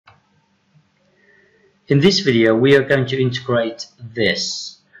In this video, we are going to integrate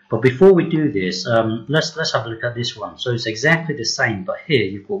this. But before we do this, let's have a look at this one. So it's exactly the same, but here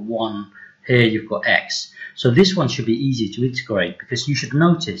you've got 1, here you've got x. So this one should be easy to integrate, because you should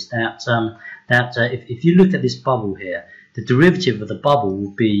notice that if you look at this bubble here, the derivative of the bubble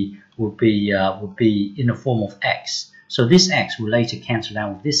would be in the form of x. So this x will later cancel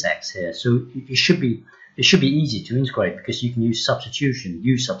out with this x here. So it should be easy to integrate, because you can use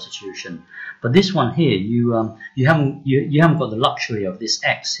substitution. But this one here, you haven't got the luxury of this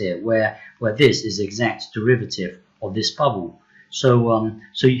x here, where this is the exact derivative of this bubble. So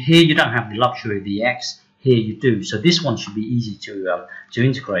here you don't have the luxury of the x. Here you do. So this one should be easy to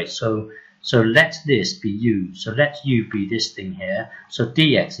integrate. So let this be u. So let u be this thing here. So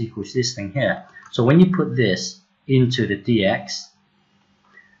dx equals this thing here. So when you put this into the dx,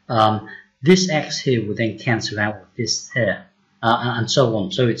 this x here will then cancel out with this here, and so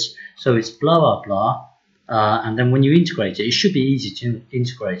on. So it's blah blah blah, and then when you integrate it, it should be easy to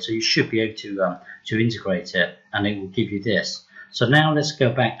integrate. So you should be able to integrate it, and it will give you this. So now let's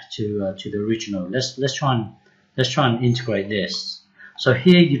go back to the original. Let's try and integrate this. So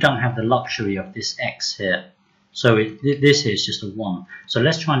here you don't have the luxury of this x here. So this here is just a 1. So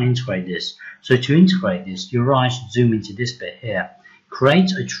let's try and integrate this. So to integrate this, your eyes should zoom into this bit here.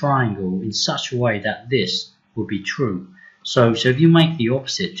 Create a triangle in such a way that this will be true. So if you make the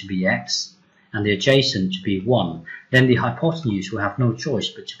opposite to be x and the adjacent to be 1, then the hypotenuse will have no choice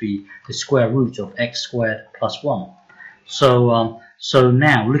but to be the square root of x squared plus 1. So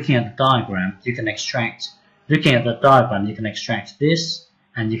now looking at the diagram, you can extract. Looking at the diagram, you can extract this,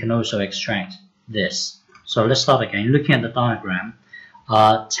 and you can also extract this. So let's start again. Looking at the diagram,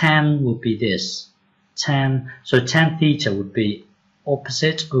 tan would be this. So tan theta would be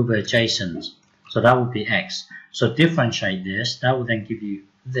opposite over adjacent. So that would be x. So differentiate this. That will then give you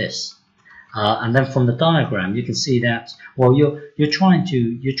this. And then from the diagram, you can see that you're trying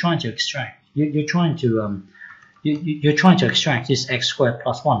to extract this x squared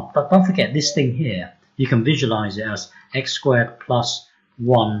plus 1. But don't forget this thing here. You can visualize it as x squared plus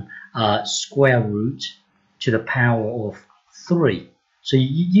 1 square root to the power of 3. So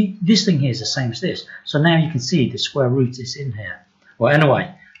this thing here is the same as this. So now you can see the square root is in here. Well,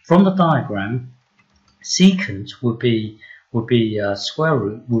 anyway, from the diagram, secant would be square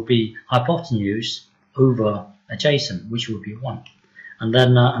root would be hypotenuse over adjacent, which would be 1, and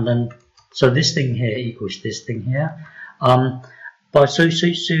then so this thing here equals this thing here. But so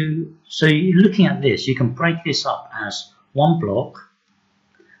looking at this, you can break this up as one block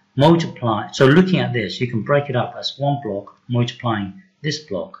multiply. So looking at this, you can break it up as one block multiplying this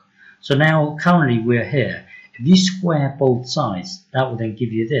block. So now currently we're here. If you square both sides, that will then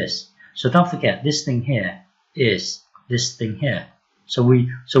give you this. So don't forget, this thing here is this thing here. So we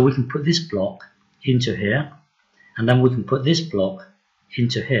can put this block into here, and then we can put this block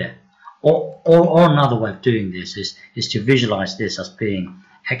into here. Or another way of doing this is to visualize this as being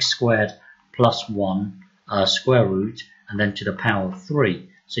x squared plus 1 square root, and then to the power of 3.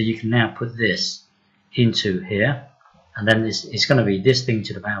 So you can now put this into here, and then it's going to be this thing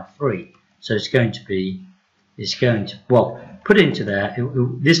to the power of 3. So put it into there.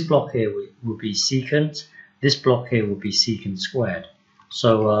 This block here will be secant. This block here will be secant squared.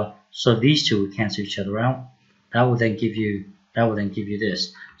 So these two will cancel each other out. That will then give you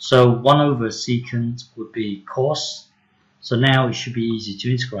this. So 1 over secant would be cos. So now it should be easy to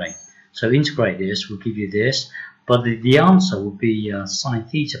integrate. So integrate this will give you this. But the answer will be sine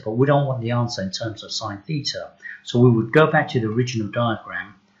theta. But we don't want the answer in terms of sine theta. So we would go back to the original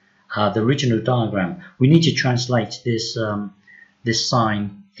diagram. We need to translate this this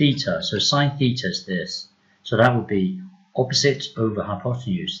sine theta. So sine theta is this. So that would be opposite over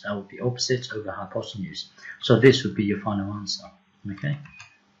hypotenuse. That would be opposite over hypotenuse. So this would be your final answer. Okay.